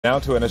Now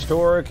to an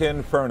historic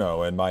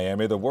inferno in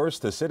Miami, the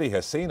worst the city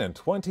has seen in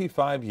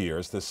 25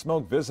 years. The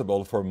smoke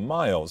visible for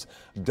miles.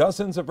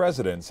 Dozens of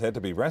residents had to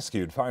be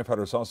rescued.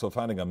 Firefighters also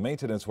finding a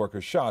maintenance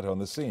worker shot on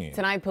the scene.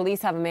 Tonight,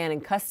 police have a man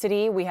in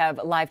custody. We have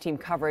live team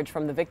coverage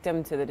from the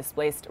victim to the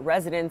displaced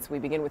residents. We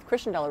begin with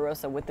Christian De La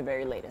Rosa with the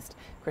very latest.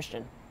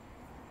 Christian.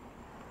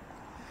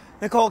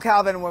 Nicole,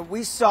 Calvin, what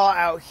we saw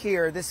out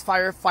here, this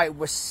firefight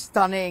was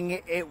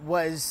stunning. It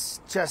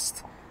was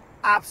just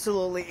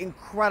absolutely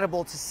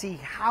incredible to see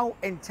how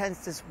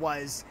intense this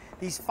was.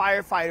 These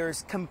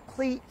firefighters,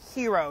 complete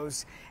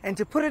heroes. And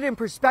to put it in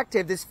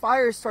perspective, this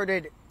fire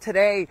started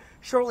today,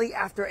 shortly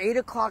after 8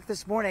 o'clock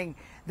this morning.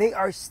 They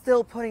are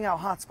still putting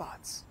out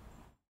hotspots.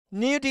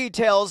 New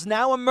details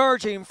now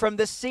emerging from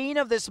the scene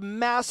of this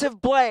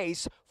massive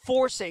blaze,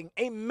 forcing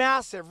a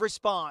massive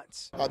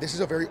response. This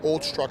is a very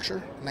old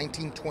structure,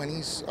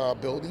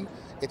 1920s building.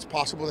 It's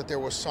possible that there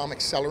was some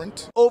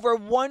accelerant. Over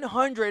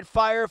 100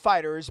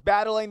 firefighters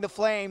battling the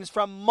flames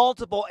from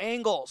multiple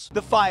angles.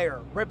 The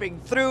fire ripping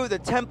through the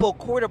Temple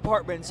Court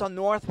Apartments on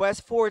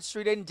Northwest 4th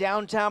Street in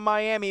downtown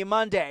Miami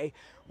Monday,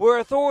 where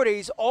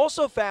authorities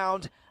also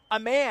found a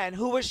man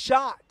who was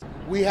shot.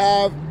 We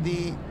have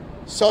the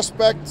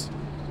suspect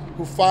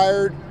who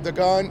fired the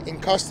gun in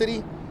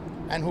custody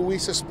and who we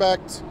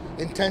suspect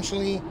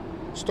intentionally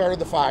started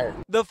the fire.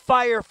 The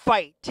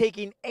firefight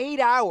taking 8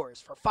 hours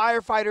for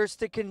firefighters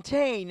to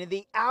contain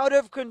the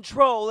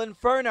out-of-control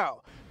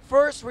inferno.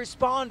 First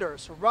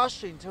responders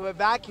rushing to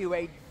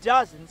evacuate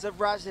dozens of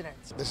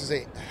residents. This is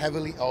a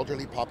heavily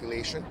elderly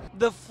population.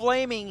 The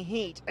flaming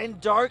heat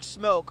and dark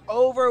smoke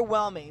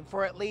overwhelming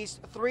for at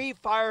least 3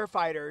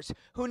 firefighters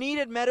who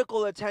needed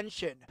medical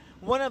attention.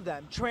 One of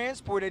them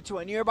transported to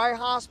a nearby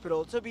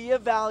hospital to be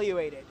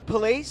evaluated.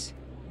 Police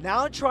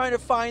now trying to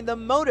find the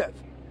motive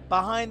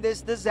behind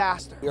this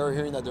disaster. We are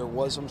hearing that there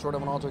was some sort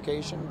of an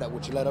altercation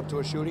which led up to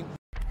a shooting.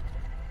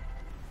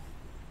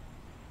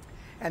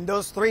 And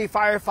those 3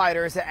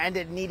 firefighters that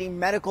ended needing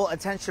medical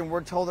attention,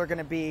 we're told are going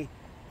to be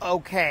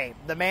okay.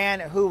 The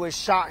man who was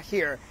shot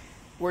here,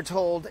 we're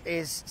told,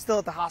 is still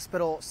at the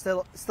hospital,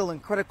 still in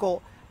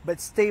critical but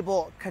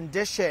stable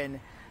condition.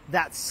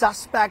 That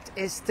suspect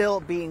is still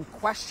being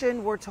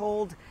questioned, we're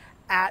told,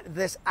 at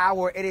this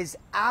hour. It is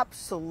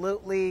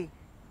absolutely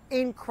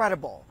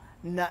incredible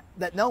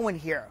that no one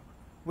here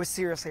was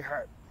seriously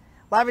hurt.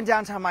 Live in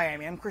downtown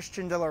Miami, I'm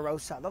Christian De La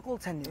Rosa, Local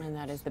 10 News. And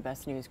that is the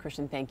best news.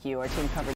 Christian, thank you. Our team covered